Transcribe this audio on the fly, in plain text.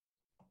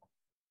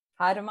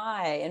Haere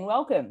mai, and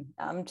welcome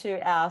to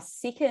our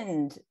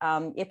second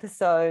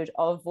episode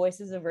of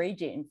Voices of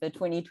Regen for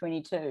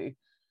 2022.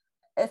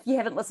 If you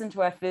haven't listened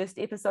to our first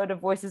episode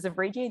of Voices of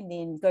Regen,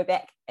 then go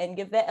back and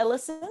give that a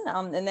listen.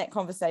 In that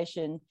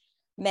conversation,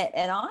 Matt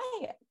and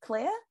I,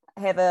 Claire,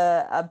 have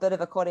a bit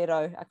of a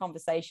kōrero, a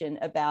conversation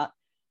about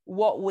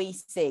what we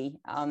see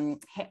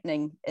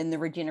happening in the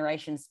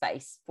regeneration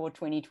space for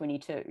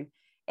 2022.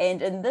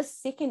 And in this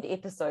second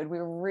episode,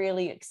 we're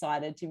really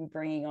excited to be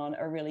bringing on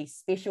a really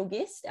special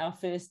guest, our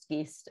first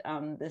guest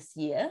this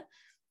year,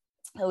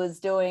 who is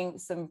doing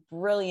some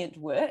brilliant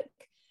work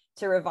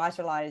to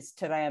revitalise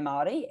Te Reo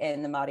Māori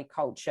and the Māori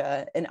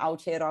culture in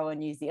Aotearoa,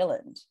 New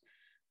Zealand.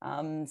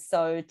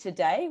 So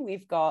today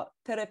we've got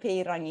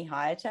Piripi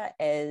Rangihaeta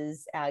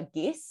as our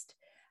guest.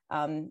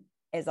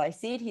 As I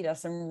said, he does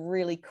some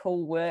really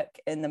cool work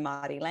in the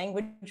Māori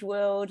language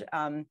world.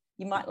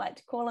 You might like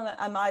to call him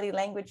a Māori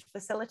language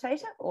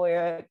facilitator or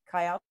a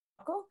kaiako.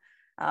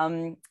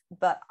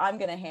 But I'm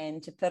going to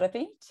hand to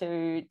Piripi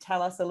to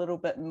tell us a little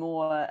bit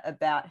more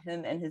about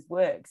him and his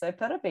work. So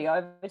Piripi,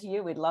 over to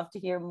you. We'd love to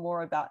hear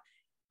more about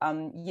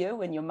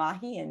you and your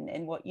mahi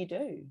and what you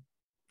do.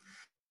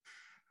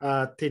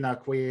 Tēnā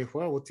koe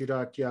hua, o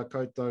tira ki a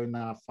koutou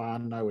nā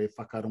whānau e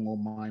whakarongo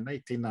mai nei,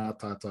 tēnā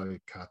tātou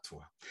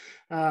katoa.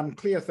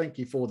 Claire, thank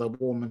you for the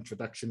warm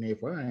introduction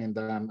there, and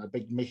a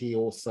big mihi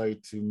also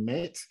to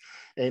Matt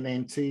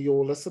and to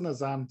your listeners.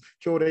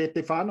 Kia ora e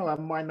te whānau,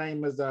 my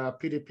name is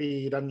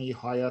Piripi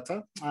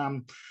Rangihaeta.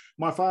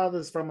 My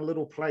father's from a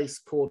little place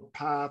called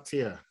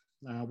Pātea,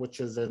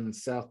 which is in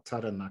South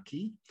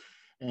Taranaki.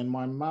 And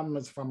my mum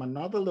is from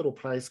another little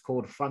place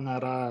called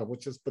Whangarā,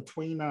 which is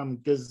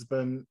between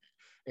Gisborne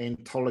and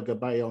Tolaga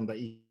Bay on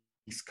the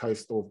east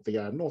coast of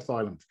the North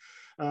Island.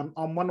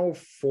 I'm one of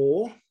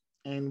four,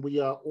 and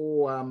we are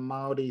all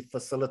Māori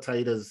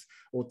facilitators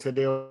or Te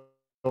Reo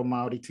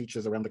Māori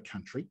teachers around the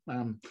country.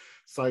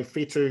 So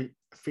Whetū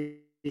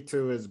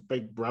is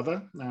big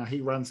brother.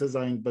 He runs his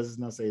own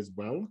business as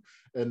well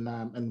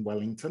in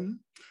Wellington.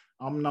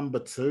 I'm number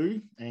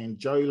two, and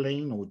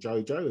Jolene or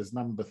Jojo is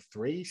number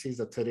three. She's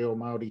a Te Reo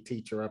Māori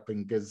teacher up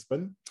in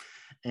Gisborne.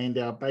 And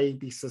our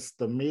baby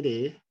sister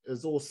Mere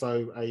is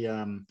also a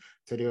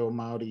Te Reo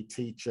Māori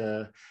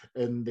teacher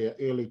in the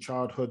early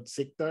childhood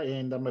sector,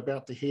 and I'm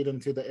about to head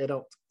into the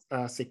adult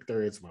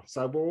sector as well.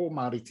 So we're all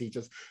Māori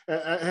teachers.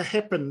 It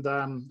happened,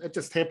 it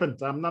just happened.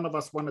 None of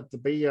us wanted to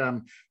be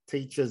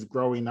teachers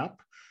growing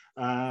up.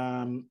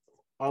 I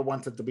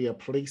wanted to be a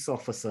police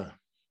officer,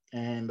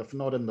 and if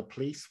not in the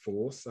police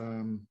force,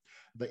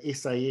 the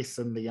SAS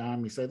in the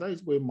army. So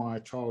those were my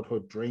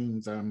childhood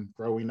dreams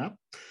growing up.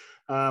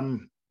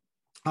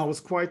 I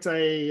was quite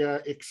a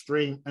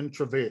extreme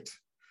introvert,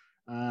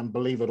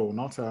 believe it or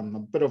not. I'm a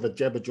bit of a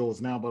jabberjaws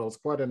now, but I was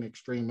quite an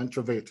extreme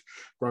introvert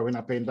growing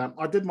up. And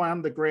I did my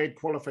undergrad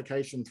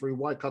qualification through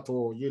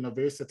Waikato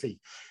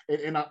University.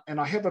 And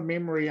I have a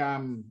memory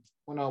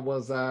when I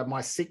was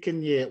my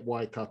second year at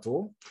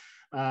Waikato.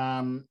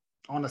 On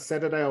a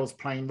Saturday, I was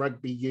playing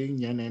rugby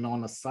union, and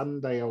on a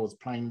Sunday, I was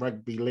playing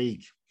rugby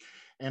league.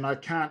 And I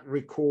can't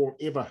recall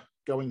ever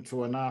going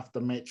to an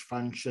after-match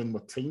function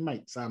with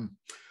teammates.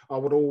 I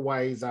would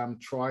always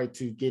try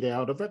to get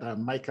out of it,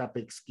 make up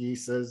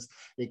excuses,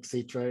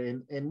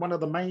 etc. And one of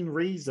the main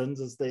reasons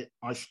is that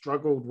I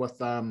struggled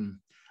with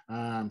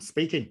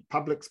speaking,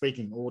 public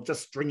speaking, or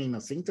just stringing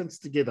a sentence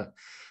together.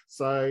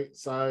 So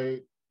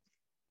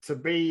to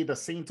be the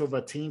centre of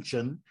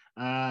attention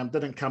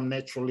didn't come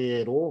naturally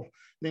at all.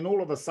 Then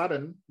all of a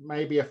sudden,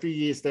 maybe a few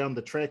years down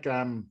the track,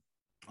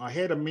 I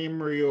had a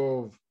memory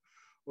of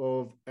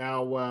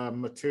our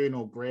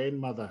maternal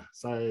grandmother.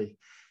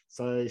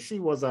 So she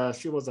was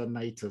a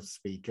native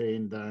speaker,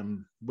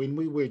 and when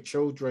we were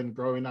children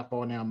growing up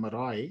on our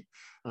marae,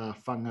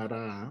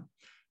 whangarā,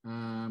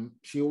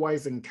 she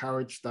always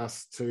encouraged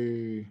us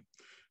to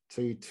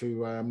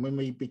when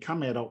we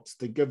become adults,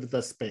 to give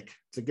this back,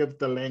 to give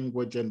the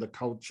language and the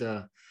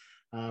culture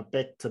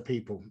back to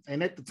people.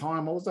 And at the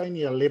time, I was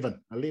only 11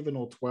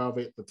 or 12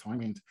 at the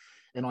time,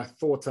 and I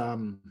thought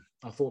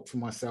to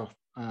myself,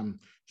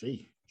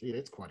 gee,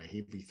 that's quite a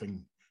heavy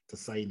thing to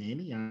say,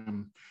 Nanny,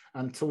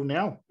 until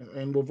now.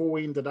 And we've all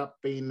ended up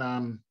being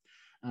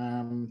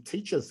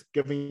teachers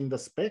giving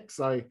this back.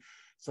 So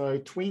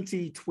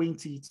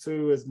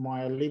 2022 is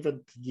my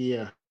 11th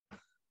year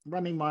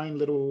running my own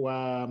little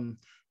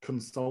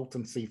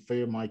consultancy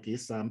firm, I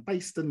guess,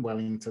 based in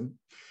Wellington.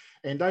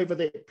 And over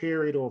that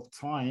period of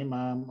time,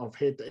 I've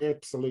had the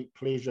absolute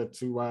pleasure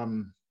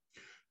to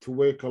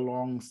work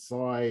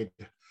alongside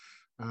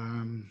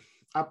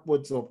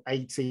upwards of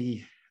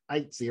 80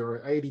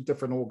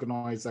 different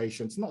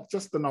organisations, not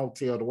just in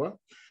Aotearoa,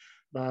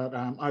 but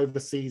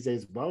overseas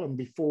as well. And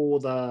before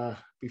the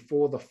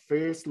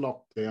first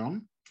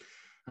lockdown,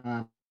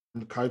 the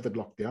COVID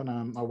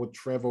lockdown, I would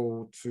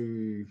travel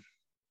to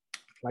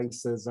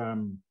places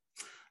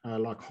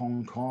like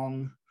Hong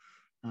Kong,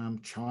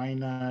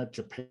 China,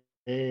 Japan,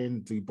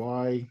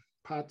 Dubai,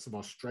 parts of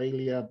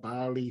Australia,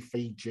 Bali,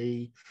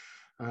 Fiji,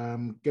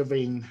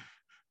 giving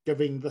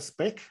this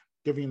back,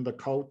 giving the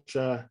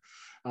culture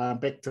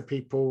back to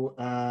people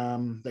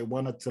that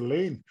wanted to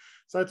learn.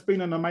 So it's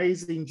been an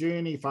amazing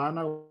journey,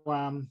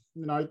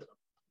 whānau.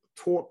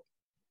 Taught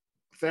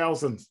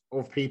thousands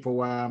of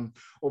people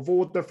of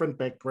all different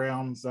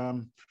backgrounds,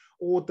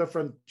 all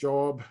different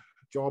job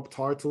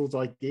titles,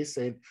 I guess.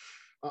 And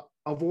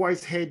I've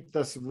always had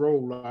this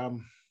rule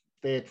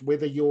that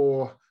whether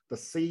you're the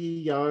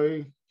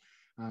CEO,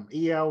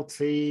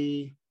 ELT,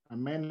 a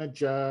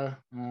manager,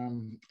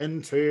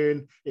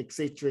 intern,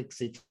 etc.,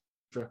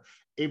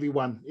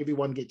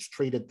 everyone gets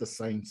treated the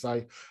same.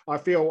 So I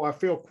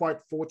feel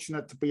quite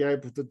fortunate to be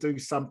able to do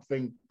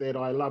something that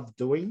I love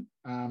doing,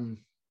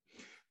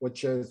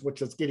 which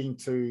is getting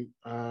to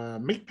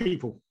meet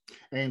people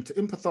and to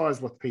empathize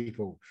with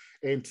people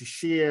and to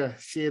share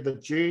the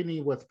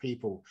journey with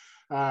people,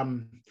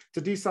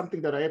 to do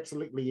something that I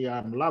absolutely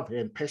love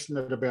and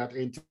passionate about,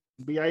 and to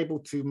be able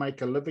to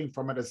make a living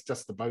from it is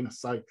just a bonus.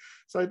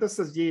 So this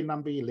is year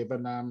number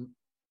 11.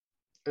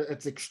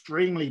 It's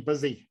extremely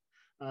busy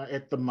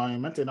at the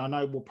moment, and I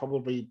know we'll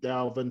probably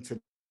delve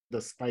into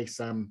the space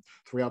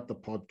throughout the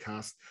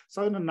podcast.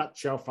 So in a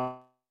nutshell,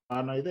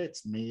 whānau,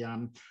 that's me.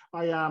 I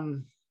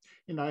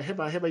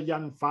have a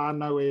young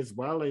whānau as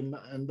well, and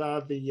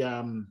they're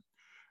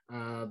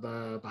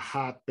the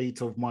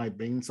heartbeat of my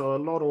being. So a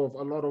lot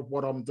of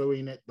what I'm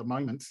doing at the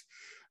moment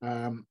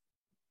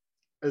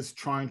is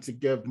trying to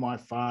give my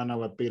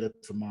whānau a better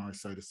tomorrow,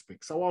 so to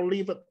speak. So I'll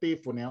leave it there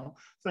for now.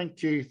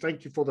 Thank you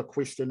for the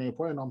question,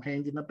 Epo, and I'm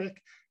handing it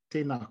back.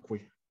 Tēnā koe.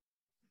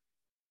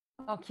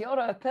 Oh, kia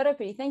ora,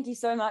 Piripi. Thank you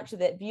so much for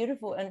that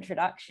beautiful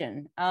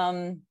introduction.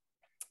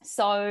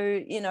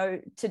 So,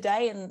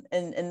 today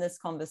in this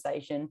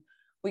conversation,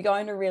 we're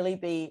going to really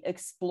be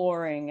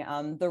exploring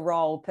the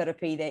role,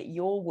 Piripi, that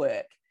your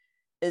work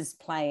is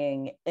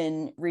playing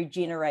in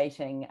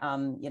regenerating,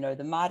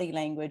 the Māori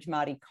language,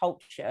 Māori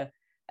culture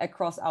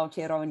across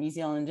Aotearoa New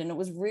Zealand. And it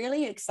was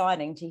really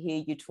exciting to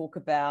hear you talk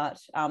about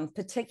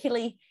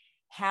particularly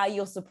how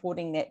you're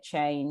supporting that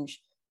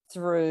change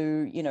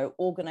through,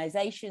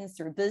 organizations,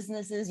 through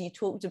businesses. You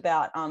talked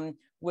about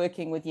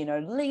working with,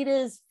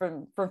 leaders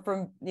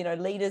from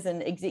leaders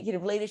and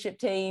executive leadership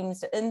teams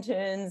to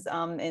interns.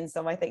 And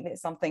so I think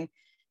that's something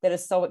that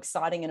is so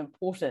exciting and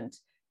important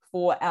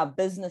for our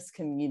business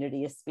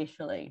community,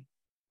 especially.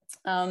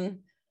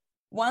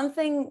 One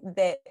thing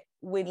that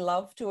we'd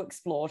love to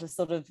explore to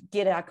sort of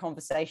get our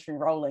conversation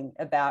rolling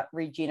about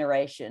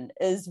regeneration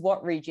is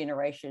what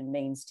regeneration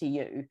means to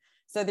you.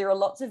 So there are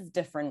lots of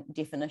different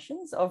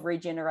definitions of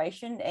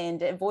regeneration,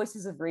 and at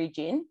Voices of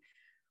Regen,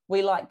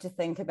 we like to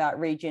think about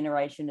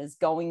regeneration as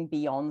going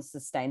beyond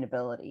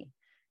sustainability.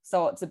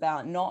 So it's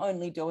about not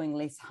only doing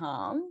less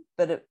harm,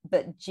 but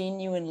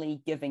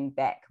genuinely giving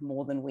back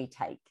more than we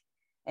take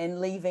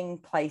and leaving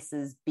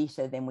places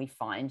better than we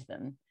find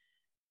them.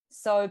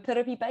 So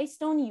Piripi,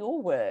 based on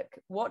your work,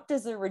 what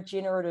does a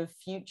regenerative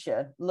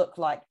future look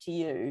like to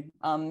you?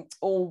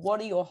 Or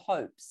what are your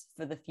hopes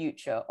for the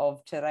future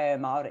of Te Reo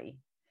Māori?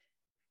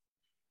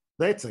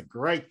 That's a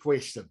great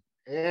question.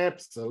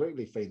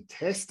 Absolutely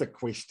fantastic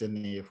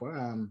question there.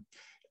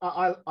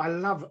 I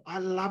love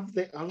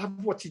that. I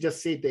love what you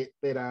just said,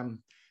 that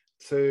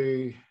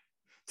to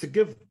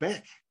give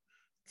back,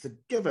 to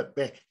give it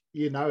back,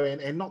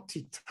 and not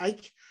to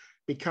take,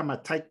 become a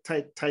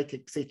take,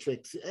 etc.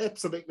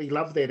 Absolutely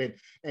love that,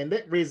 and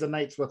that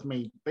resonates with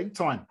me big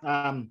time.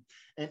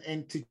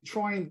 And to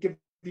try and give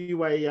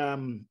you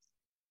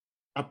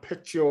a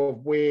picture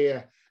of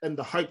where, in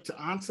the hope to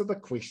answer the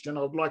question,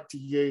 I'd like to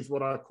use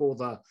what I call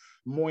the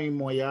moi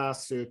moia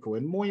circle.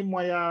 And moi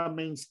moia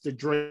means to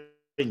dream.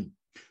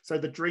 So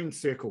the dream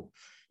circle,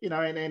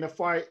 and if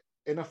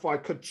I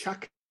could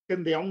chuck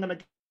in there, I'm going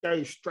to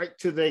go straight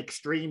to the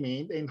extreme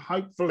end and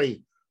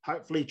hopefully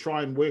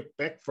try and work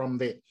back from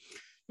that.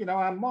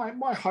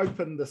 My hope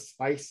in this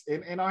space,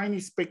 and I only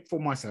speak for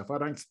myself. I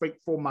don't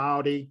speak for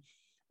Māori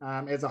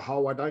as a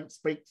whole. I don't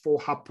speak for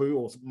Hapu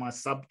or my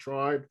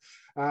sub-tribe.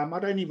 I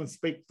don't even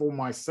speak for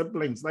my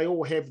siblings. They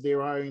all have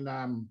their own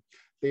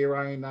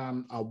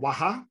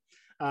waha,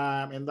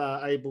 and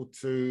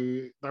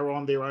they're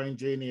on their own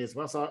journey as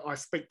well. So I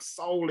speak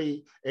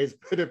solely as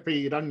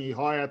Piripi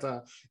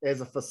Rangihaeata,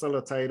 as a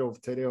facilitator of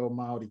Te Reo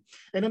Māori.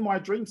 And in my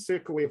dream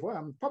circle,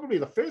 probably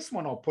the first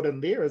one I'll put in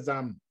there is,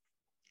 I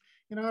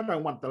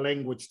don't want the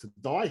language to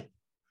die.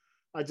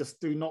 I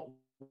just do not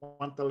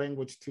want the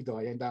language to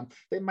die. And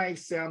that may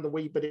sound a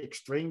wee bit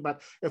extreme,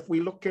 but if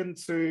we look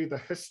into the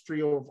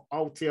history of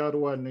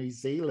Aotearoa New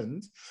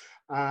Zealand,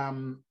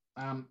 and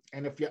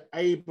if you're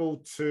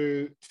able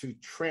to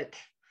track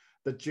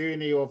the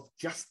journey of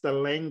just the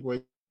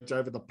language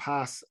over the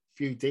past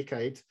few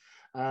decades,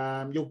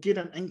 you'll get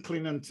an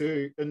inkling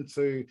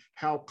into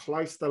how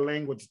close the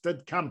language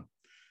did come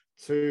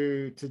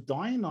to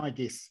dying, I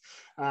guess,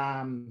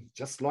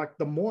 just like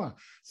the Moa.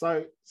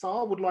 So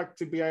I would like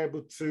to be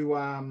able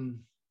to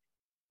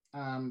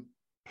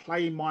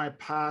play my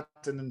part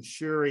in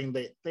ensuring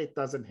that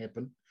doesn't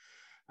happen.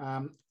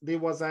 There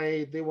was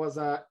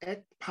a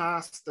act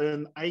passed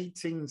in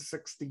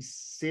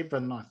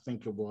 1867, I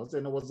think it was,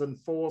 and it was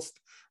enforced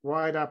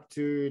right up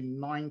to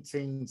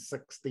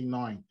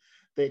 1969.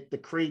 that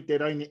decreed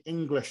that only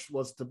English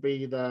was to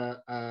be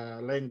the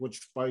language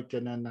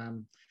spoken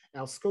in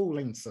our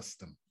schooling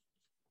system.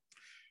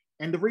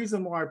 And the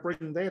reason why I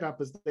bring that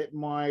up is that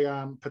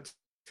my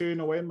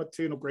paternal and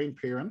maternal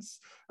grandparents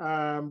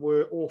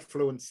were all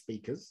fluent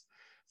speakers.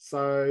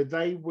 So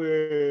they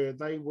were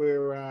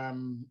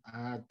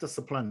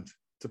disciplined,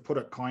 to put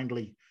it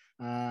kindly,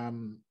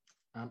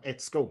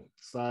 at school.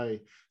 So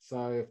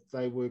if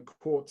they were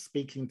caught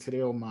speaking te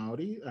reo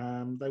Māori,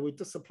 they were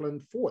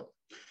disciplined for it.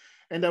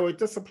 And they were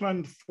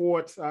disciplined for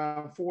it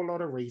for a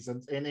lot of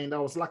reasons. And I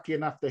was lucky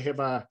enough to have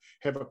a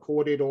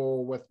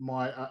kōrero with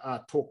my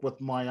talk with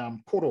my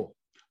koro,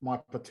 my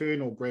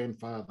paternal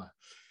grandfather.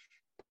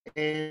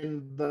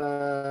 And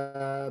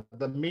the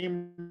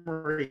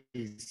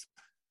memories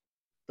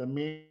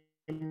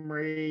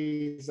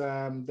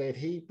that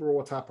he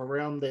brought up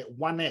around that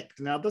one act.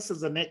 Now, this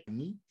is an act,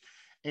 and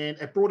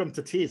it brought him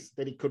to tears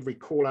that he could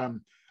recall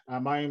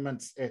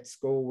moments at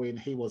school when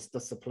he was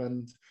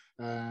disciplined.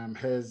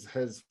 His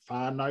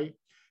whānau,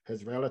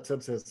 his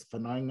relatives, his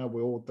whanaunga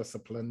were all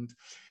disciplined.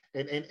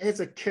 And as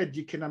a kid,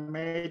 you can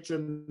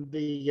imagine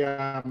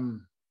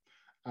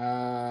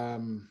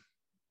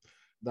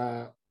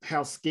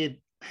how scared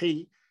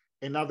he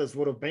and others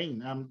would have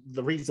been,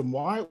 the reason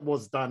why it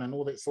was done and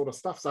all that sort of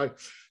stuff. So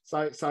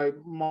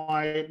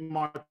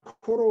my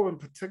koro in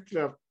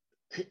particular,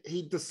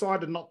 he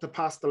decided not to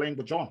pass the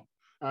language on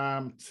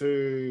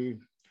to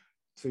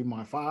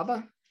my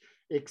father,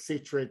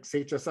 etc.,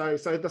 etc.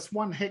 So this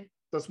one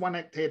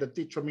act had a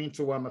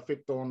detrimental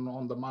effect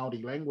on the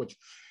Māori language,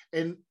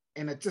 and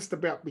it just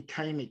about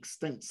became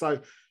extinct.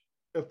 So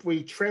if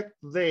we track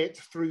that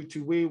through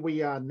to where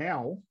we are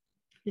now,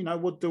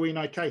 we're doing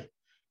okay.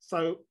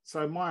 So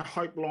my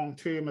hope long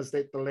term is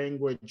that the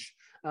language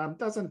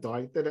doesn't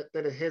die, that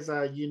it has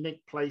a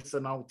unique place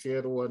in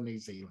Aotearoa, New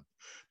Zealand.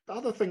 The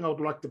other thing I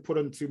would like to put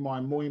into my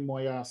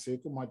moe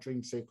circle, my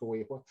dream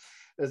circle,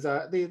 is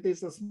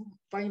there's this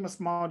famous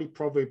Māori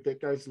proverb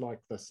that goes like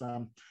this: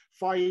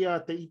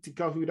 whai te iti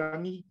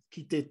kahurangi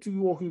ki te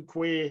tūohu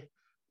koe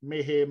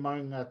mehe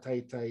maunga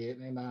teitei.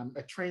 And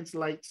it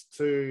translates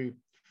to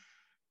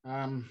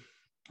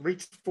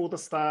reach for the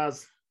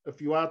stars. If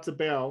you are to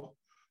bow,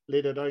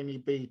 let it only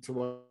be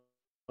to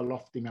a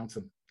lofty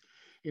mountain.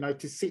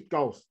 To set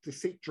goals, to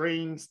set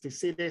dreams, to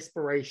set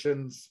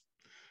aspirations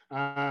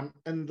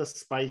in the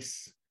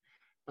space,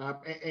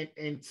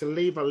 and to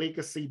leave a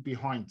legacy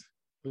behind,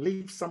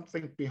 leave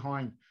something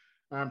behind,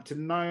 to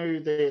know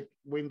that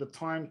when the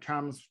time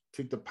comes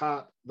to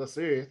depart this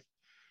earth,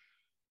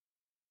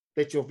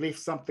 that you've left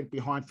something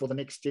behind for the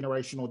next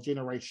generation or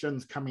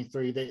generations coming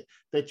through,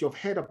 that you've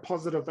had a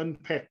positive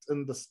impact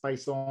in the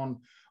space on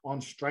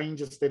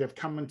strangers that have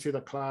come into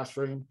the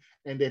classroom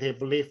and that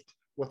have left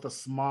with a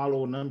smile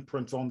or an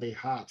imprint on their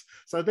heart.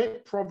 So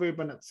that proverb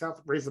in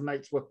itself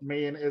resonates with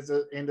me and is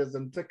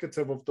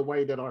indicative of the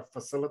way that I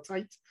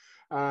facilitate.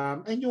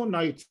 And you'll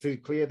know too,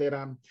 Claire,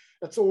 that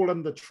it's all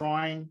in the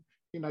trying,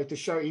 to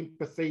show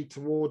empathy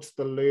towards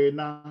the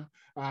learner,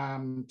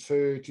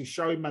 to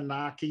show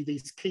manaaki,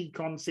 these key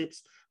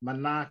concepts,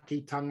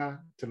 manaakitanga,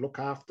 to look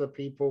after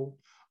people,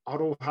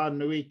 aroha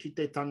nui ki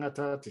te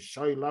tangata, to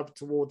show love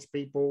towards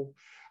people,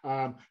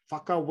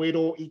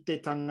 whakawero i te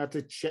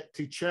tangata,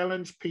 to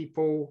challenge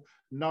people,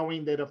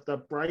 knowing that if they're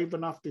brave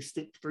enough to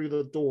step through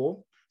the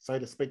door, so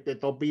to speak,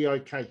 that they'll be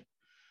okay.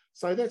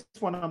 So that's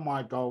one of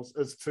my goals,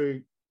 is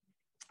to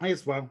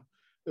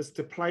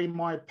play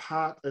my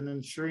part in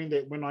ensuring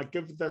that when I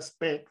give this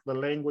back, the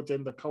language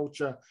and the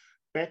culture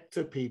back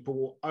to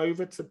people, or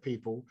over to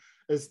people,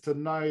 is to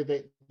know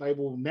that they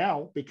will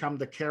now become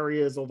the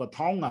carriers of a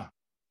taonga,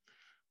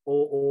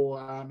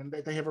 and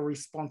that they have a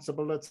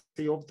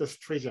responsibility of this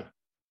treasure.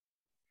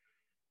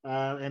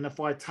 And if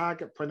I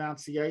target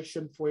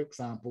pronunciation, for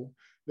example,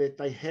 that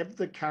they have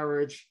the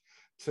courage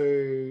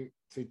to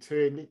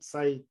turn, let's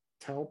say,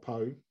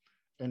 taupo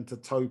into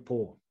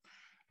taupo,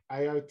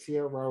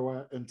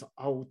 Aotearoa into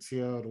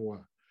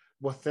Aotearoa,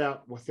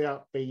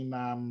 without being,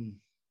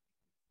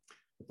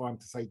 if I'm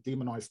to say,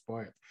 demonized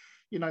by it.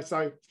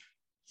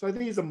 So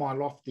these are my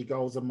lofty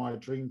goals in my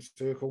dream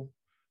circle.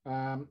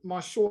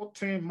 My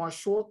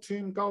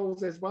short-term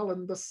goals as well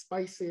in this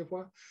space here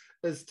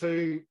is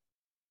to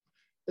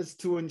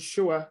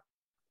ensure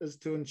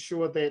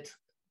that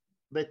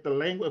the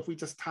language, if we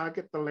just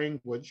target the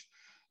language,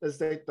 is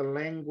that the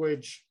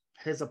language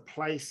has a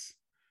place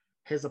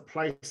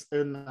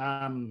in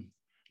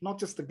not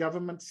just the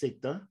government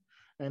sector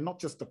and not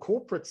just the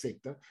corporate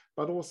sector,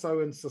 but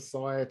also in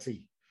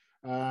society.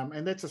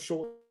 And that's a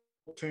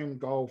short-term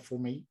goal for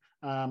me,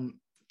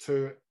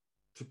 to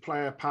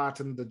play a part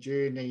in the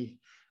journey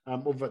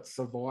of its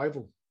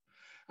survival.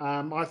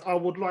 I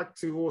would like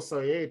to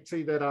also add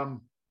too that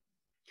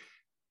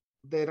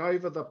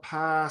over the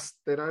past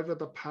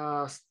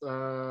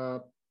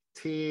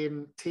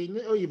 10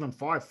 or even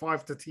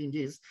 5 to 10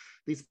 years,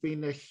 there's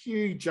been a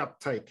huge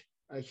uptake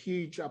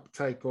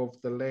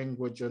of the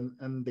language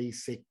in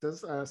these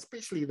sectors,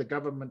 especially the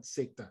government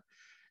sector.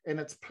 And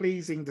it's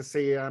pleasing to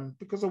see,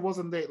 because it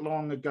wasn't that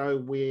long ago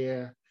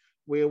where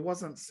where it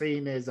wasn't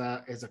seen as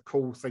a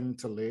cool thing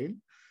to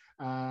learn.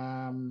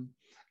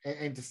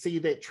 And to see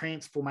that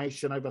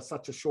transformation over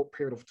such a short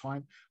period of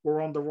time,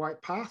 we're on the right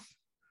path.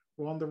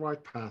 We're on the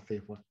right path,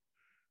 everyone.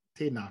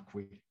 Tēnā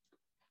koe.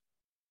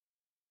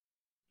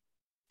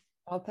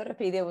 Oh,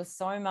 Piripi, there was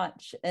so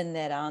much in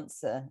that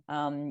answer.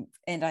 And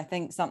I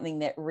think something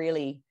that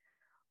really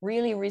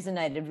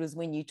resonated was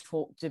when you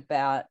talked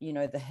about,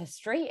 the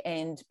history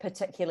and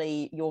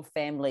particularly your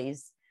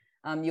family's,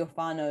 your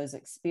whānau's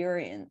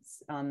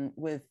experience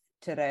with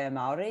Te Reo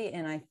Māori.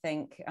 And I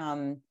think,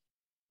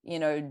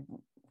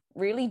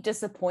 really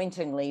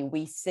disappointingly,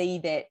 we see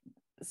that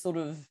sort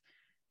of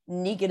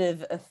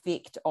negative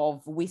effect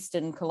of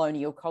Western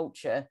colonial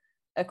culture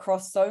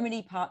across so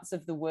many parts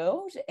of the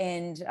world.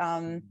 And,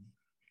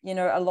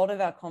 a lot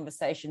of our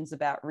conversations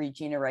about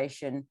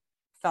regeneration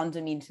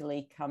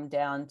fundamentally come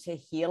down to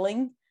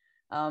healing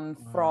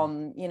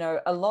from,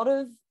 a lot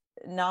of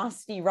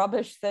nasty,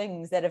 rubbish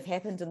things that have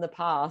happened in the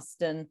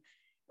past. And,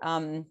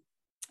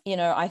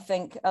 I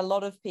think a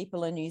lot of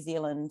people in New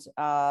Zealand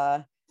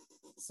are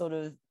sort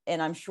of,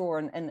 and I'm sure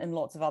in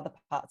lots of other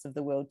parts of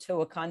the world too,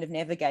 are kind of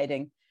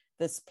navigating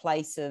this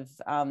place of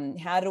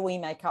how do we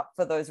make up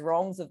for those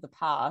wrongs of the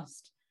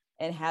past,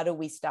 and how do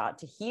we start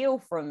to heal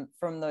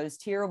from those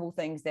terrible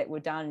things that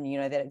were done.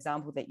 That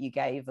example that you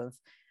gave of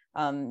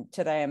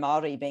Te Reo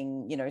Māori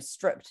being,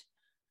 stripped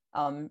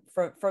from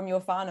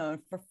your whānau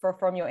and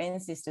from your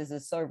ancestors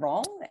is so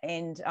wrong.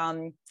 And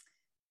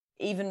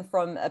even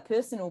from a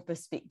personal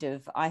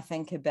perspective, I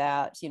think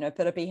about,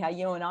 Piripi, how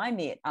you and I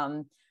met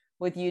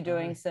with you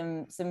doing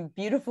some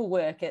beautiful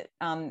work at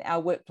our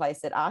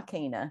workplace at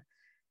Ākina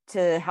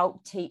to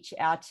help teach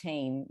our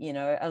team,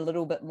 a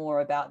little bit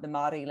more about the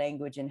Māori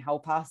language and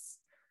help us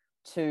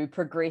to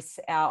progress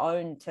our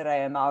own Te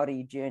Reo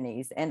Māori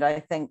journeys. And I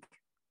think,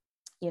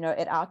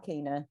 at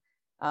Ākina,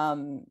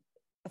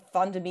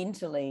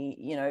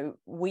 fundamentally,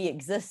 we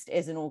exist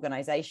as an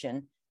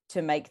organization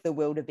to make the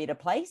world a better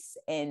place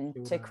and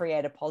to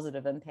create a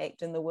positive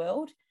impact in the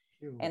world.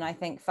 And I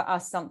think for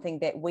us, something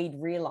that we'd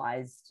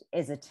realized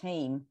as a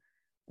team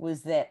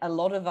was that a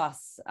lot of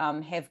us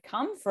have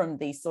come from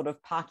these sort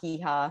of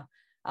Pākehā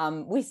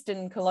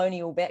Western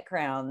colonial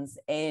backgrounds,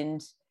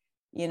 and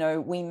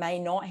we may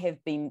not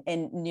have been,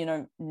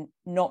 and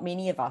not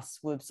many of us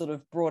were sort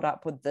of brought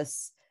up with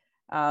this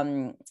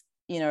a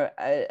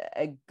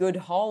good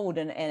hold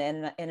and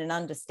an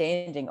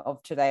understanding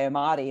of Te Reo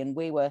Māori. And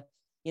we were,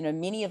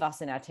 many of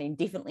us in our team,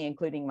 definitely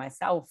including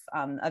myself,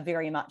 are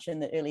very much in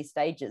the early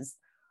stages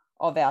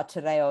of our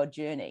Te Reo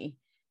journey.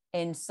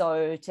 And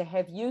so to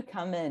have you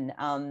come in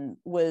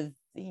with,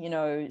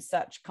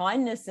 such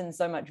kindness and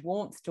so much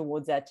warmth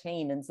towards our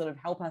team and sort of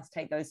help us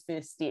take those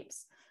first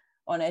steps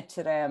on our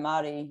Te Reo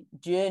Māori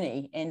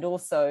journey, and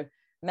also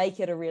make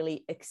it a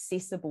really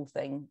accessible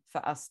thing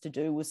for us to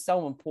do, was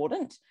so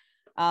important.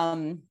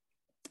 And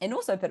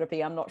also,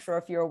 Piripi, I'm not sure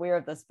if you're aware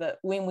of this, but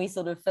when we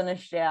sort of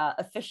finished our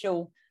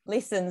official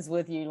lessons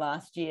with you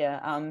last year,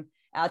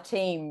 our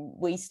team,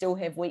 we still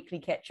have weekly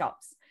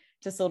catch-ups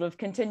to sort of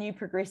continue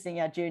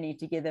progressing our journey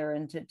together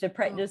and to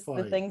practice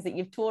the things that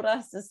you've taught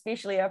us,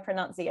 especially our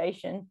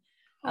pronunciation.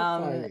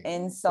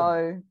 And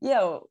so,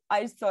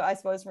 I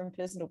suppose from a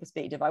personal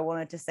perspective, I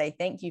wanted to say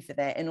thank you for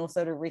that, and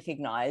also to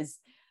recognize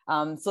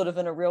sort of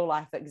in a real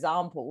life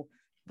example,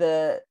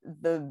 the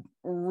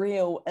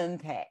real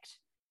impact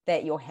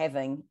that you're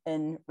having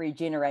in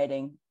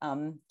regenerating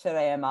Te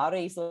Reo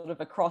Māori sort of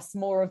across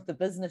more of the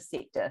business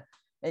sector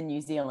in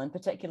New Zealand,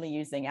 particularly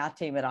using our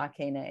team at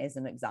Ākina as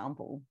an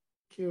example.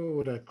 Kia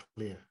ora,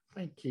 Claire.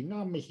 Thank you.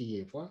 Ngā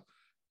mihi e wā.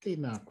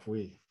 Tēnā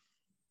koe.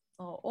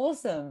 Oh,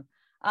 awesome.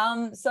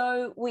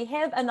 So we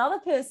have another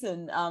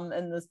person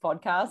in this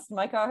podcast,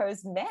 my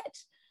co-host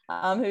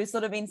Matt, who's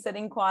sort of been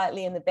sitting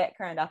quietly in the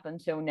background up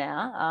until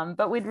now,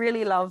 but we'd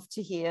really love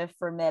to hear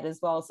from Matt as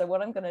well. So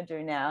what I'm going to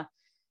do now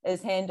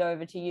is hand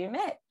over to you,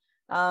 Matt,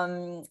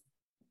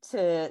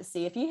 to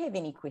see if you have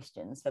any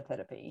questions for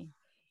Piripi.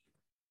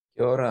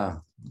 Kia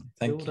ora.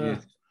 Thank you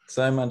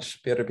so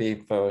much,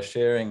 Piripi, for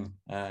sharing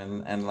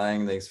and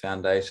laying these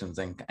foundations.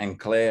 And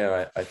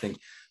Claire, I think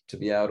to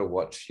be able to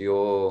watch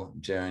your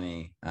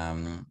journey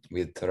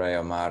with Te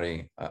Reo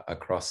Māori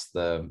across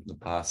the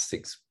past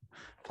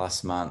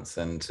 6+ months,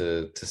 and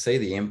to see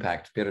the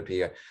impact,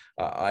 Piripi,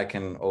 I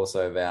can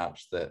also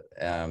vouch that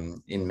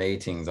in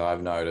meetings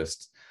I've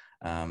noticed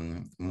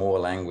more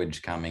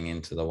language coming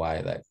into the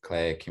way that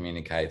Claire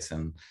communicates.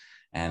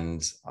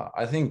 And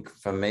I think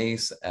for me,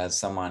 as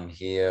someone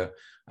here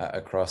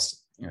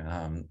across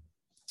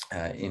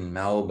in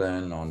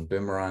Melbourne on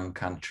Boomerang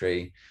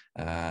country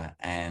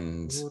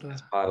and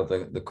as part of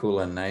the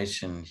Kulin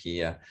Nation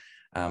here,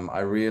 I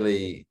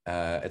really,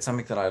 it's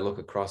something that I look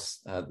across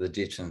the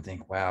ditch and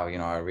think, wow,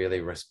 I really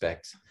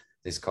respect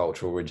this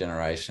cultural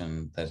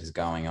regeneration that is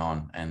going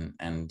on,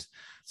 and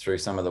through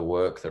some of the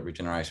work that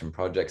Regeneration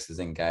Projects is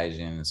engaged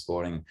in,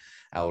 supporting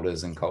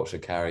elders and culture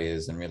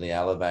carriers and really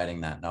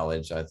elevating that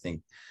knowledge. I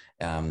think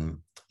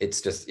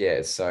it's just,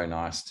 it's so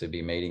nice to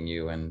be meeting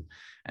you and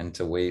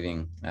to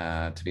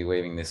be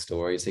weaving this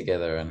story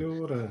together. And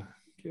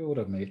Kia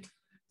ora, mate.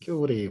 Kia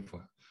ora e wha.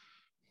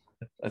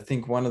 I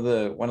think one of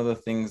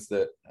the things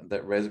that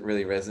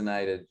really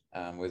resonated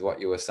with what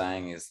you were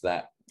saying is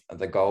that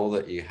the goal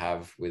that you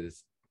have with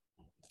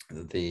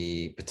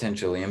the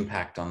potential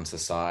impact on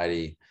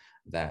society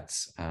that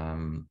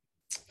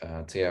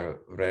Te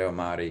Reo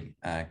Māori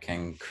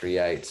can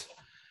create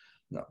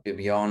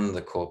beyond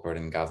the corporate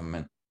and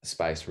government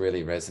space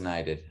really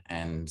resonated.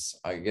 And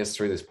I guess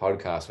through this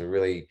podcast, we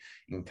really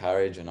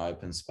encourage an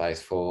open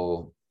space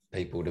for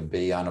people to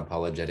be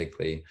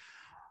unapologetically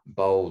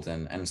bold.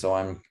 And so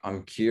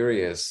I'm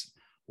curious,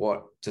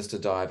 just to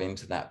dive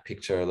into that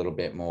picture a little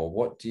bit more,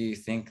 what do you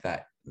think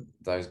that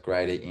those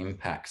greater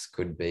impacts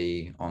could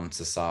be on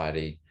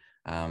society,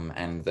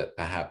 and that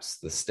perhaps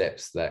the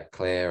steps that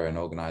Claire and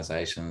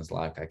organisations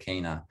like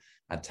Akina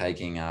are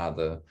taking are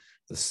the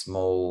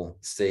small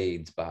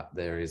seeds, but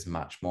there is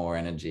much more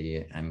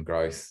energy and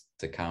growth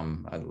to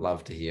come? I'd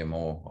love to hear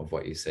more of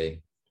what you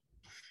see.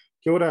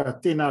 Kia ora,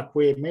 tēnā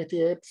koe,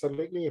 Mete,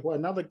 absolutely. Well,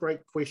 another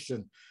great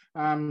question.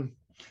 I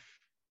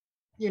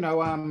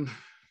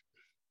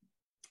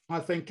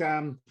think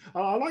I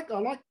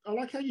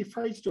like how you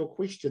phrased your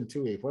question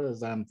too, Eve.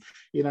 Was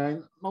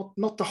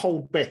not to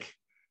hold back,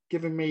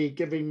 giving me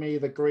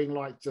the green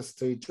light just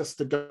to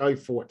go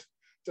for it,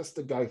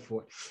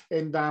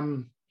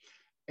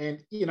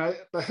 and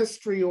the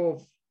history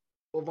of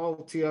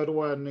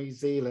Aotearoa and New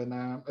Zealand,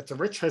 it's a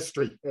rich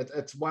history.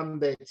 It's one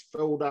that's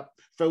filled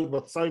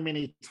with so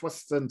many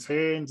twists and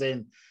turns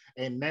and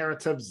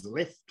narratives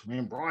left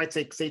and right,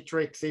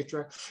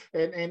 etc.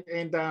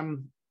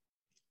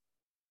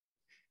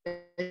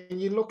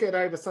 And you look at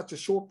over such a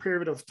short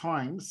period of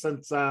time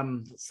since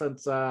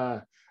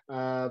the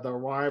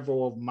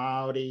arrival of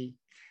Maori,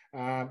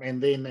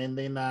 and then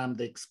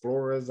the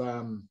explorers,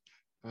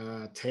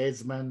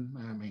 Tasman,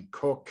 and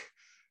Cook,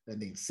 and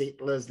then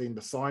settlers, then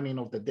the signing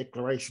of the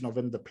Declaration of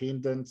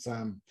Independence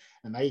in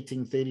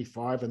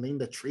 1835, and then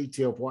the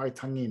Treaty of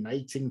Waitangi in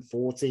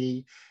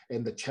 1840,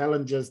 and the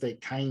challenges that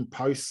came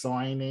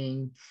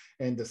post-signing,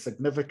 and the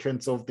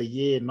significance of the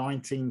year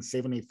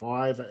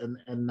 1975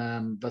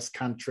 in this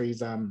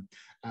country's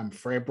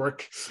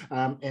fabric,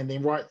 and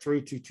then right through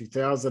to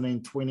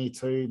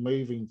 2022,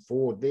 moving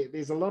forward.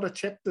 There's a lot of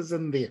chapters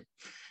in there,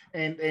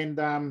 and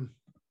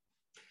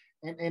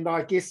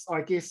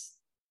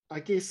I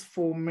guess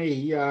for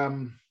me,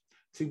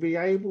 to be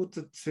able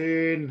to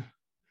turn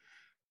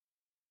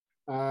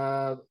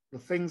the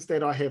things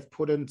that I have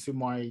put into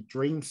my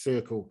dream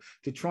circle,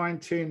 to try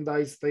and turn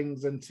those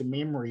things into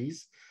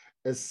memories,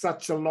 is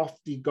such a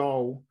lofty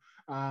goal,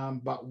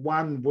 but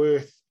one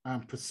worth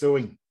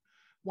pursuing.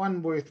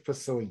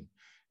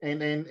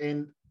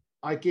 And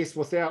I guess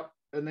without,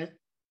 and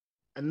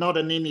not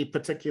in any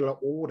particular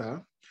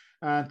order,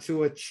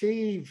 to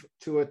achieve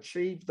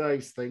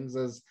those things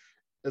is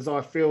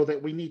I feel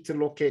that we need to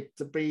look at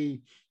to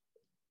be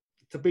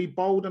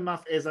bold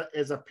enough as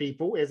a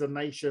people, as a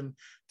nation,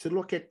 to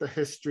look at the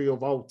history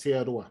of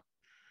Aotearoa,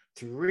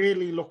 to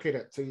really look at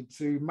it,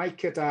 to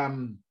make it, I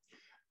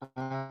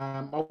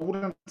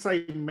wouldn't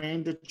say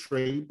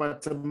mandatory,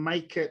 but to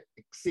make it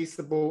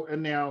accessible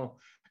in our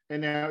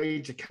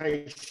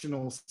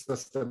educational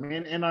system.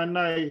 And I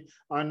know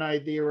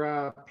there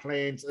are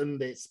plans in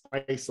that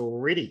space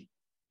already.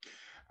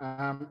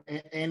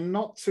 And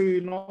not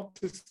to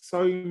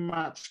so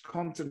much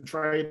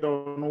concentrate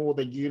on all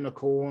the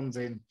unicorns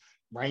and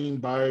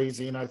rainbows,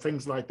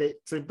 things like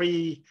that,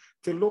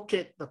 to look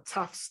at the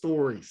tough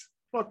stories,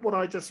 like what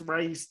I just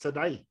raised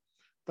today,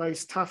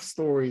 those tough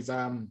stories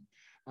about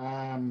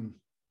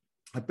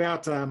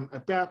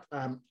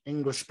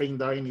English being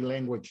the only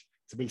language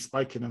to be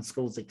spoken in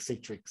schools,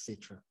 etc.,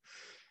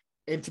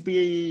 and to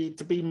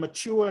be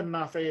mature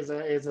enough as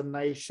a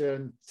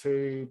nation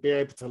to be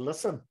able to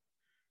listen,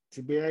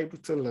 to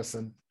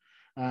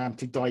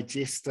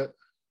digest it,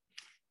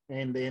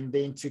 and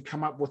then to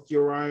come up with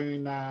your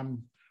own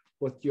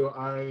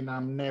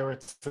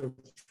narrative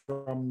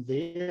from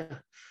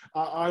there.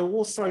 I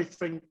also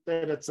think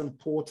that it's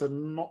important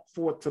not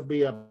for it to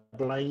be a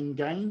blame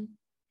game,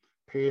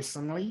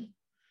 personally.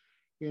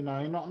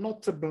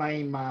 Not to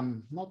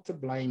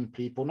blame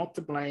people, not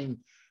to blame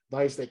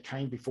those that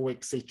came before,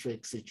 etc.,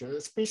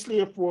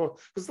 especially because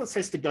this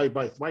has to go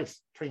both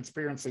ways.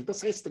 Transparency,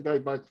 this has to go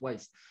both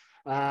ways.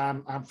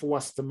 For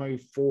us to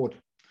move forward,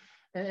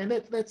 and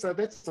that's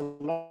a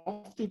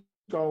lofty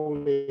goal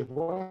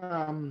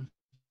level.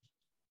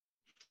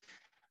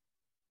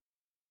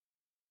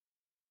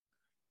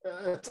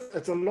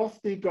 It's a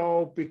lofty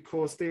goal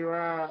because there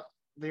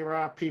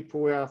are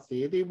people out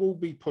there. There will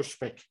be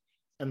pushback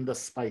in this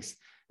space,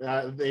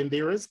 and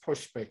there is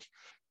pushback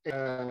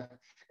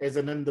as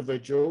an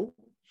individual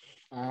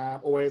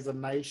or as a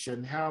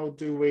nation. How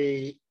do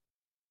we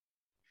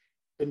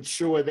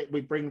ensure that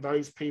we bring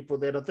those people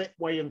that are that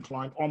way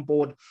inclined on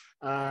board,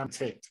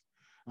 tact,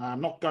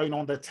 not going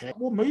on the tact?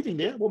 We're moving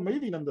there. We're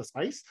moving in the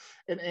space.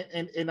 And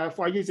if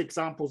I use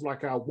examples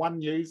like One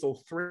News or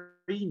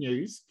 3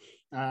 News,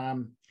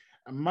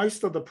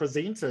 most of the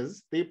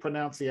presenters, their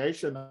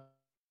pronunciation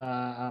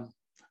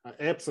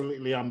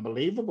absolutely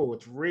unbelievable.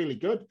 It's really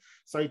good.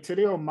 So Te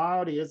Reo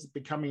Māori is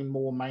becoming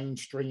more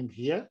mainstream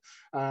here.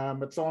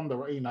 It's on the,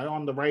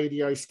 on the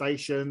radio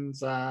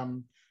stations.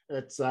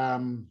 It's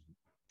in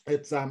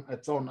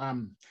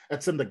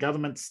the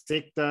government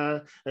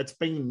sector. It's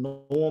been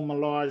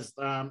normalized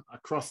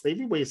across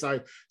everywhere.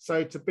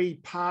 So to be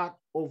part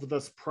of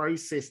this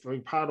process, to be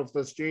part of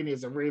this journey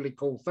is a really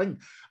cool thing.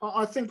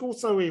 I think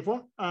also,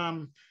 Eva,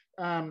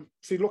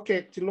 to look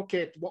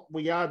at what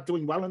we are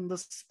doing well in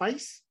this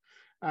space,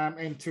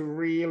 and to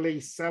really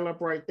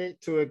celebrate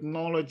that, to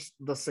acknowledge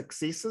the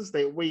successes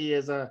that we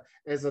as a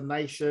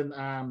nation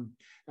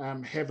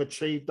have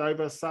achieved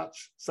over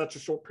such a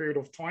short period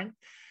of time.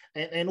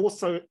 And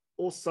also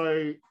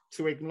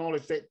to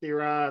acknowledge that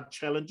there are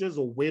challenges,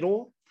 or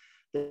wero,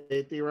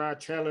 that there are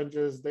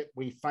challenges that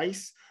we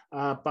face,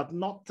 but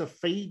not to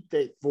feed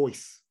that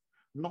voice,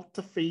 not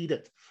to feed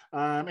it.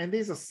 And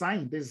there's a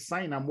saying,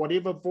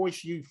 whatever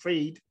voice you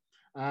feed,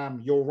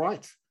 you're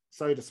right,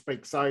 so to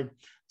speak. So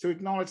to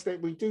acknowledge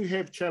that we do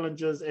have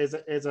challenges as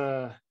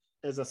a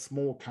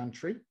small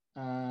country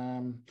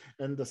in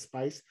the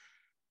space,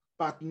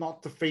 but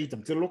not to feed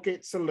them, to look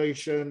at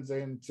solutions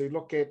and to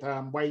look at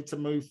way to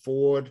move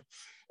forward.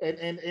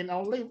 And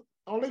I'll leave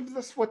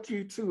this with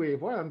you too,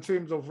 Eva, in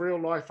terms of real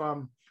life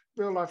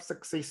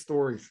success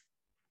stories.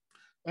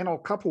 And I'll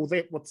couple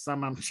that with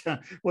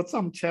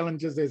some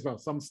challenges as well,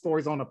 some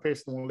stories on a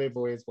personal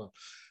level as well.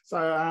 So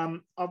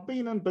I've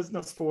been in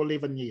business for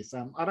 11 years.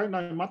 I don't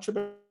know much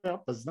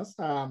about business.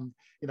 I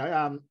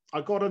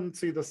got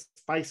into the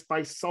space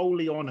based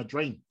solely on a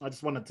dream. I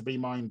just wanted to be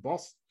my own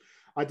boss.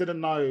 I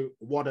didn't know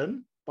what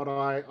in, but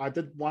I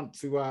did want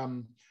to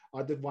answer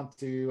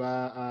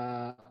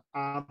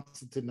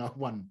to no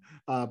one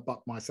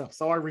but myself.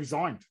 So I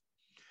resigned.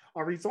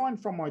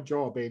 From my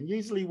job, and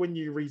usually when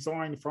you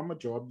resign from a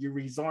job, you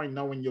resign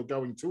knowing you're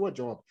going to a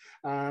job.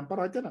 But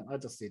I didn't. I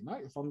just said, no,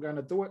 if I'm going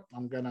to do it,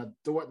 I'm going to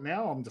do it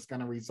now. I'm just going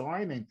to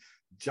resign and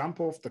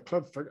jump off the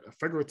cliff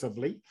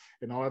figuratively,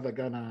 and either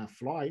going to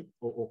fly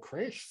or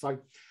crash. So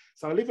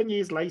 11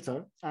 years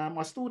later,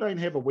 I still don't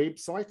have a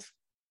website.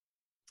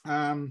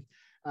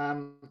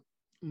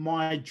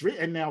 My dress,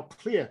 and now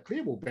Claire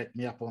will back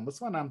me up on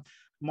this one.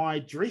 My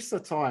dress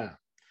attire.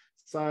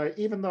 So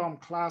even though I'm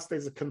classed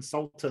as a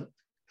consultant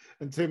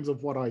in terms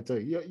of what I do,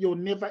 you'll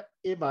never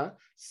ever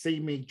see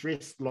me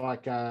dressed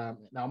like. Now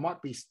I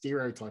might be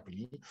stereotyping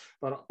here,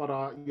 but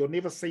you'll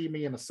never see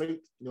me in a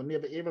suit. You'll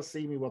never ever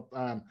see me with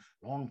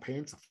long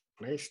pants, a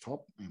flash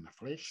top, and a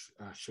flash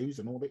shoes,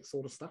 and all that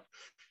sort of stuff.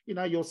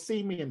 You'll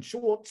see me in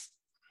shorts,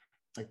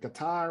 a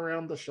guitar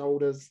around the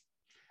shoulders,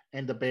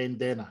 and a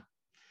bandana.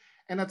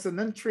 And it's an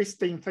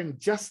interesting thing,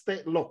 just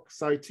that look.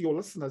 So to your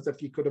listeners,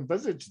 if you could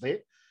envisage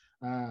that,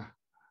 a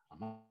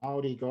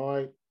Māori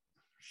guy,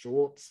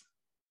 shorts,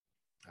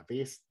 a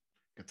vest,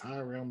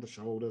 guitar around the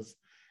shoulders,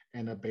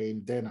 and a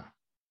bandana.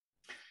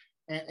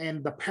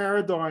 And the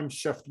paradigm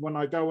shift when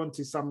I go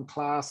into some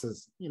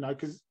classes,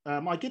 because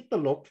I get the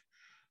look,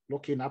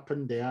 looking up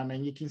and down,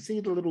 and you can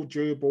see the little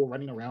gerbil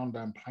running around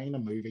playing a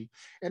movie.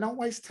 And I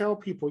always tell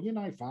people,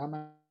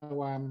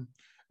 whānau,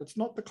 it's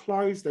not the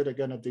clothes that are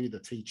going to do the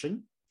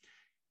teaching.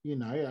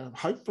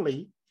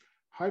 Hopefully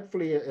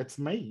it's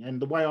me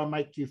and the way I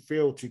make you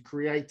feel, to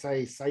create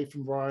a safe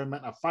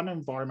environment, a fun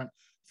environment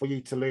for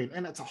you to learn.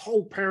 And it's a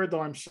whole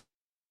paradigm shift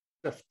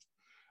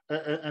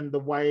in the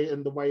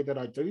way that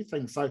I do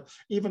things. So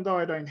even though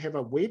I don't have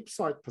a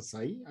website per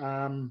se,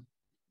 I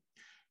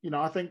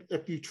think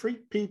if you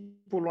treat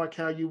people like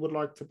how you would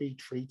like to be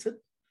treated,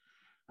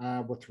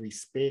 with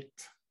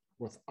respect,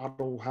 with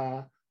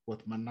aroha,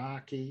 with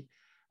manaaki,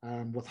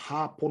 with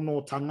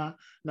hāponotanga.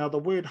 Now, the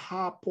word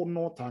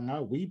hāponotanga,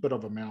 a wee bit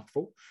of a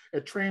mouthful,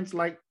 it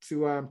translates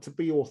to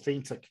be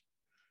authentic.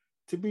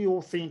 To be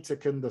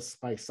authentic in this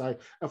space. So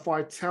if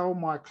I tell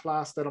my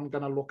class that I'm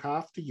going to look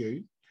after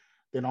you,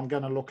 then I'm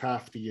going to look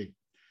after you.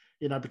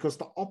 Because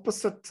the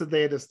opposite to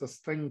that is this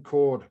thing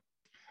called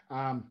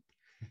ha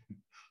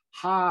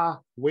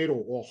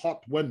wero, or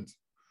hot wind.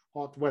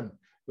 Hot wind.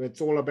 Where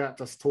it's all about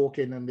just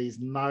talking, and there's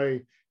no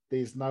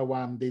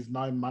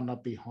mana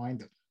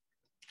behind it.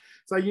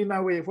 So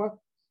Eva,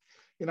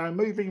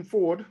 moving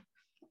forward,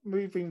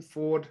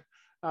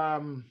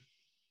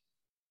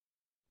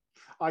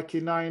 I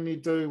can only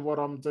do what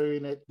I'm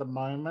doing at the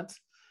moment,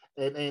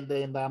 and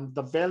then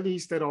the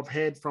values that I've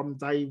had from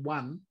day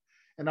one,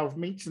 and I've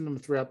mentioned them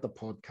throughout the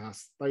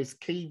podcast. Those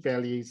key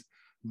values: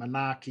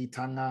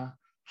 manaakitanga,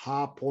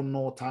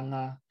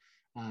 hāponotanga,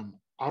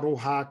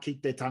 aroha ki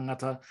te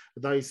tangata.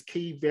 Those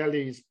key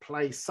values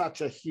play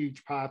such a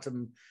huge part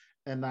in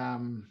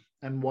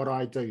what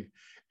I do.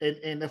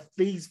 And if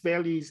these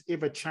values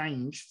ever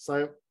change,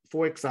 so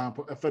for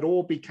example, if it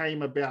all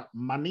became about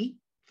money,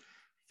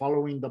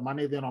 following the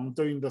money, then I'm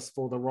doing this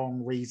for the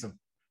wrong reason.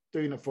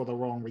 So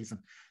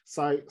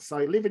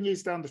 11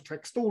 years down the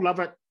track, still love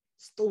it.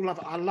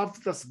 I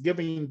love this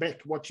giving back,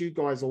 what you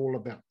guys are all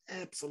about.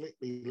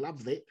 Absolutely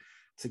love that.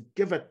 To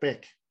give it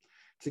back,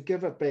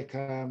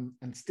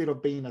 instead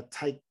of being a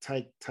take,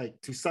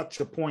 to such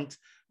a point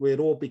where it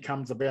all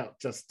becomes about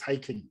just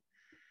taking.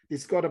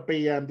 there's got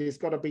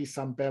to be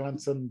some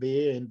balance in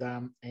there, and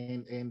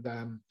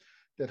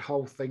that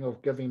whole thing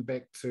of giving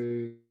back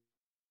to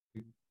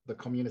the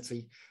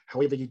community,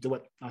 however you do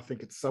it, I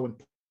think it's so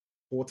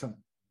important,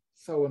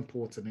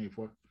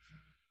 Ewa.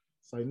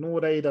 So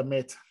nō reira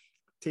met,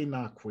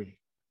 tēnā koe.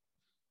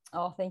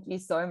 Oh, thank you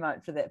so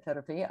much for that,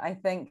 Piripi. I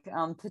think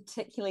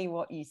particularly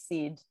what you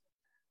said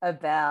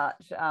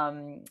about,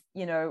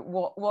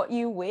 what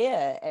you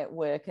wear at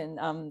work and,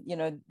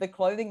 the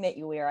clothing that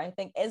you wear. I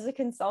think as a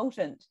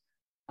consultant,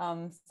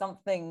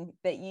 something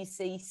that you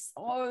see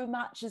so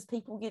much is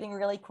people getting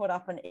really caught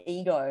up in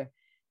ego.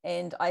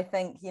 And I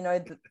think,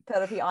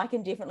 Piripi, I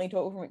can definitely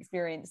talk from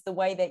experience, the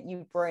way that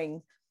you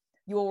bring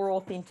your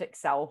authentic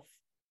self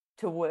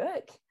to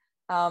work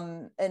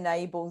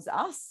enables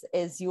us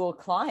as your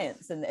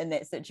clients in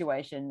that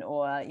situation,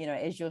 or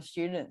as your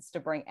students, to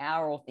bring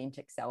our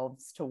authentic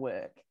selves to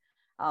work,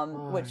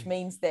 which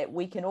means that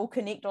we can all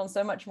connect on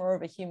so much more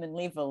of a human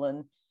level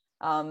and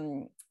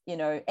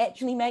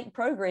actually make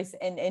progress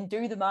and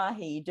do the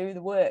mahi, do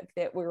the work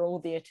that we're all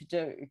there to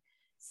do.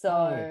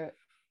 So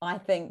I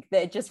think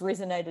that just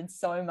resonated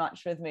so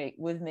much with me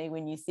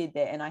when you said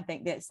that, and I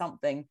think that's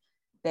something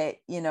that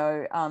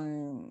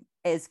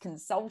as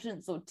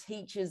consultants or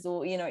teachers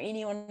or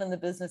anyone in the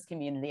business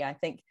community, I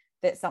think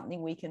that's something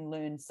we can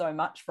learn so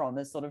much from,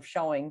 is sort of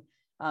showing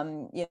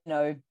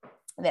that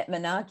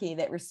manaaki,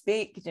 that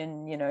respect,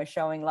 and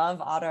showing love,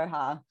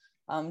 aroha,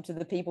 to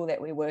the people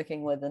that we're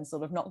working with, and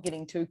sort of not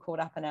getting too caught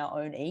up in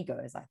our own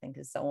egos, I think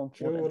is so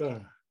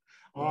important.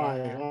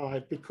 Yeah.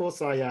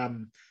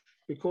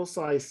 Because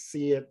I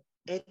see it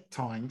at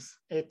times,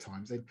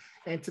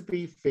 and to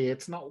be fair,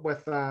 it's not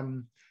with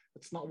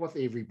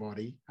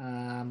everybody,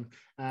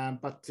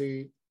 but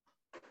to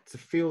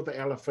feel the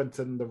elephant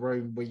in the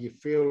room, where you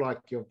feel like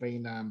you've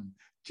been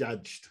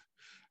judged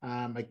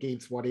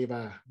against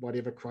whatever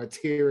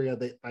criteria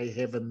that they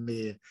have in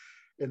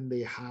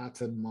their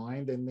heart and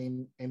mind,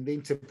 and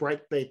then to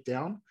break that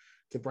down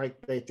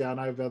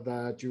over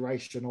the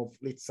duration of,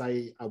 let's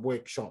say, a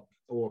workshop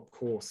or a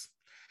course,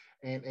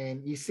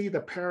 and you see the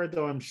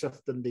paradigm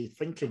shift in their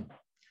thinking,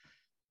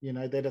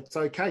 that it's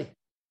okay.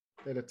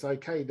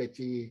 That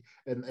you,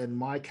 in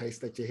my case,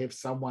 that you have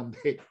someone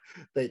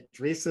that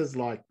dresses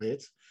like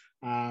that,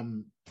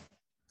 and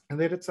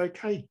that it's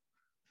okay.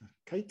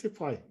 Kei te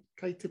pai.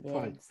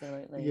 Yeah,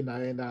 absolutely.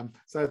 And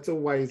so it's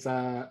always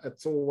a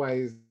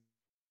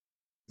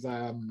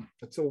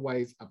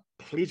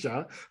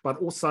pleasure,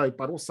 but also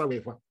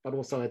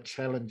a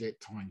challenge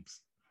at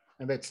times,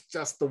 and that's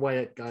just the way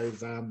it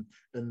goes in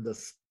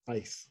this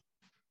space.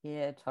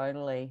 Yeah,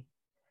 totally.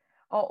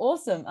 Oh,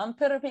 awesome.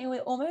 Piripi,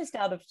 we're almost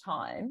out of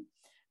time,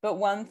 but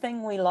one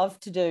thing we love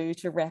to do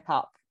to wrap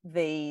up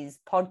these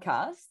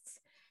podcasts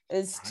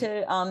is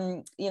to,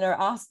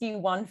 ask you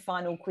one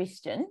final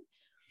question,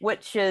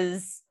 which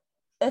is,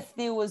 if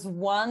there was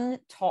one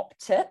top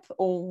tip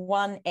or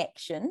one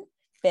action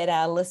that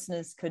our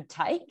listeners could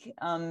take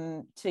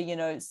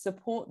to,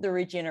 support the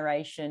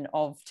regeneration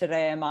of te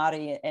reo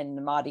Māori and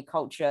the Māori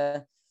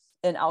culture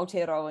in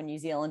Aotearoa, New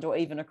Zealand, or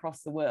even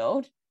across the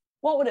world,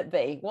 what would it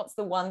be? What's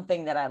the one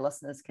thing that our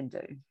listeners can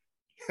do?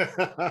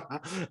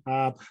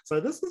 So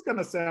this is going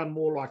to sound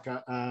more like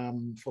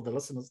for the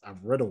listeners, a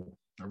riddle.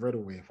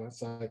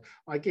 So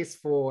I guess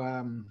for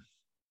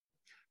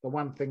the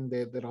one thing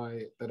that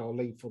I'll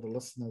leave for the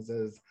listeners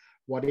is,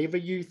 whatever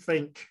you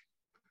think,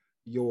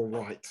 you're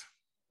right.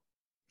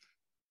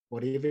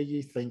 Whatever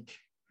you think,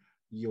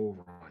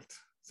 you're right.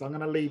 So I'm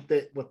going to leave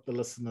that with the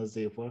listeners,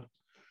 Ewa.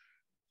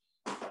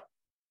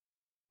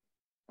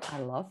 I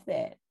love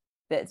that.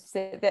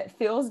 That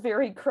feels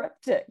very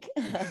cryptic.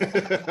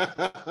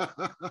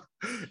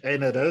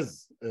 And it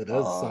is.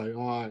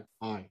 So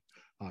aye.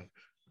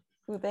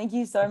 Well, thank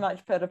you so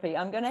much, Piripi.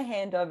 I'm going to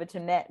hand over to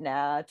Matt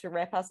now to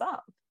wrap us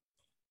up.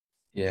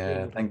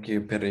 Yeah, thank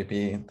you,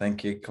 Piripi.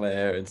 Thank you,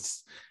 Claire.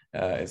 It's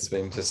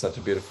been just such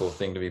a beautiful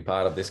thing to be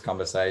part of this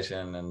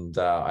conversation, and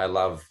I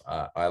love.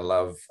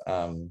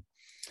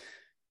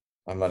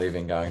 I'm not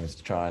even going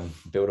to try and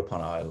build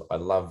upon it. I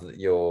love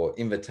your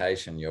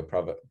invitation, your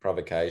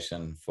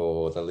provocation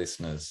for the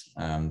listeners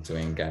to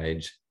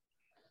engage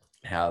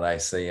how they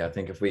see. I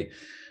think if we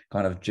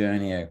kind of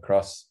journey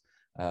across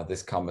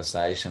this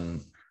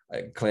conversation,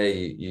 Claire,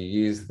 you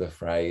use the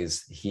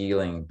phrase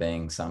healing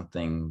being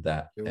something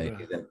that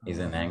is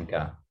an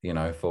anchor,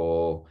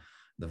 for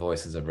the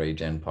Voices of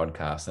Regen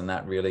podcast. And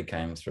that really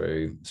came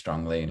through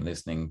strongly in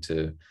listening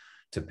to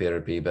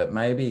Piripi, but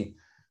maybe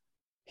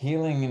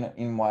healing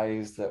in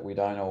ways that we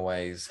don't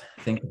always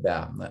think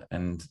about.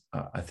 And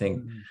I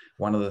think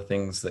one of the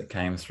things that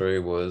came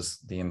through was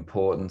the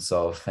importance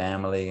of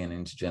family and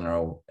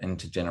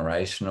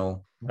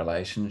intergenerational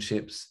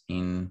relationships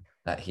in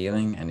that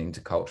healing, and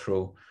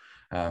intercultural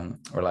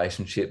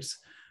relationships,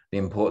 the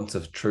importance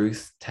of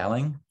truth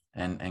telling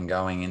and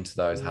going into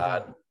those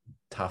hard,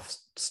 tough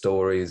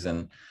stories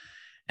and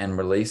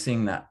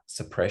releasing that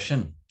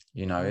suppression,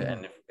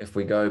 and if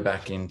we go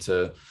back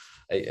into,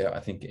 I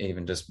think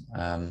even just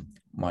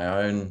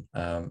my own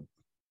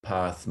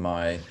path,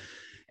 my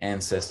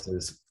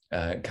ancestors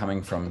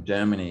coming from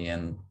Germany,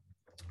 and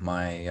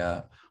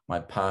my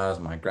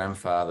my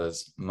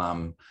grandfather's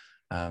mum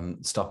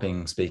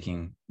stopping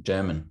speaking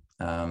German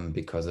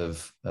because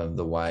of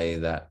the way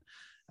that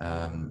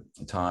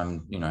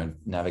time,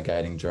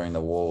 navigating during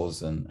the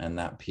wars and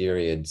that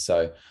period.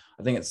 So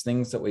I think it's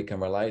things that we can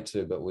relate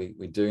to, but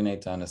we do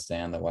need to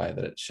understand the way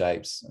that it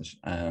shapes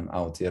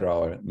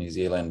Aotearoa, New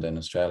Zealand and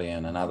Australia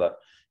and other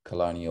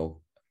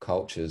colonial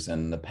cultures,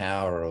 and the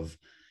power of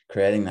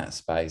creating that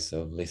space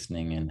of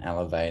listening and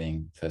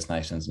elevating First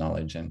Nations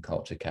knowledge and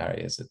culture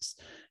carriers.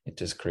 It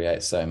just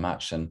creates so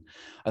much. And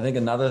I think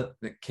another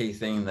key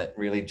thing that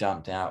really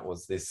jumped out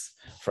was this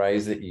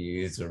phrase that you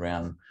used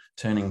around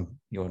turning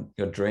your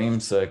dream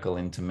circle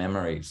into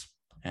memories.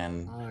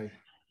 And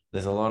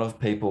there's a lot of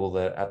people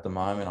that at the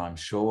moment, I'm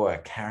sure, are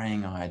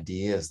carrying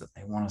ideas that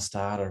they want to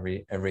start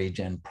a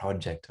regen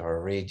project or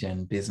a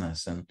regen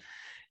business. And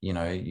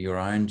your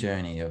own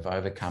journey of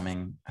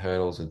overcoming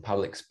hurdles with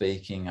public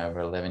speaking over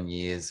 11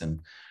 years and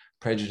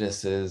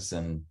prejudices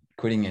and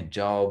quitting your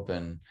job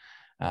and,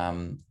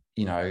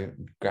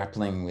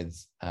 grappling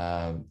with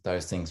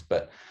those things.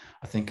 But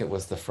I think it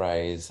was the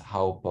phrase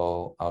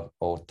haupo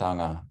o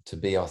tanga, to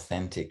be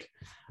authentic,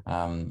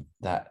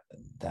 that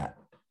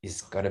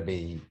is got to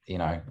be,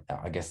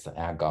 I guess,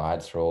 our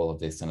guide through all of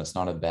this. And it's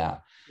not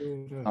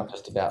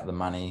just about the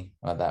money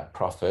or that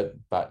profit,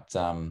 but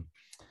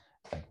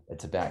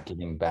it's about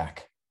giving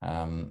back.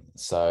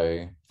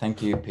 So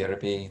thank you,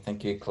 Piripi.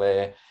 Thank you,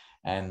 Claire.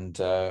 And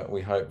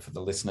we hope for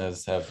the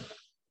listeners have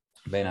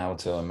been able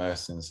to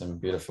immerse in some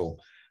beautiful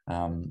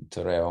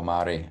te reo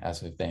Māori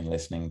as we've been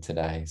listening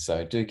today.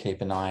 So do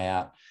keep an eye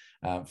out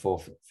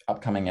for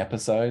upcoming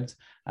episodes.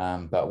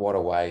 But what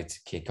a way to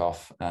kick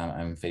off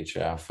and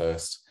feature our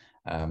first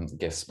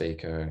guest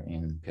speaker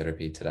in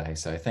Piripi today.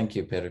 So thank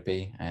you,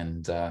 Piripi.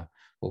 And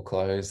we'll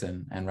close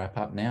and wrap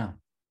up now.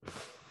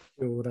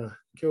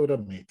 Kia ora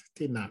mate,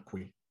 tēnā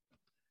koe.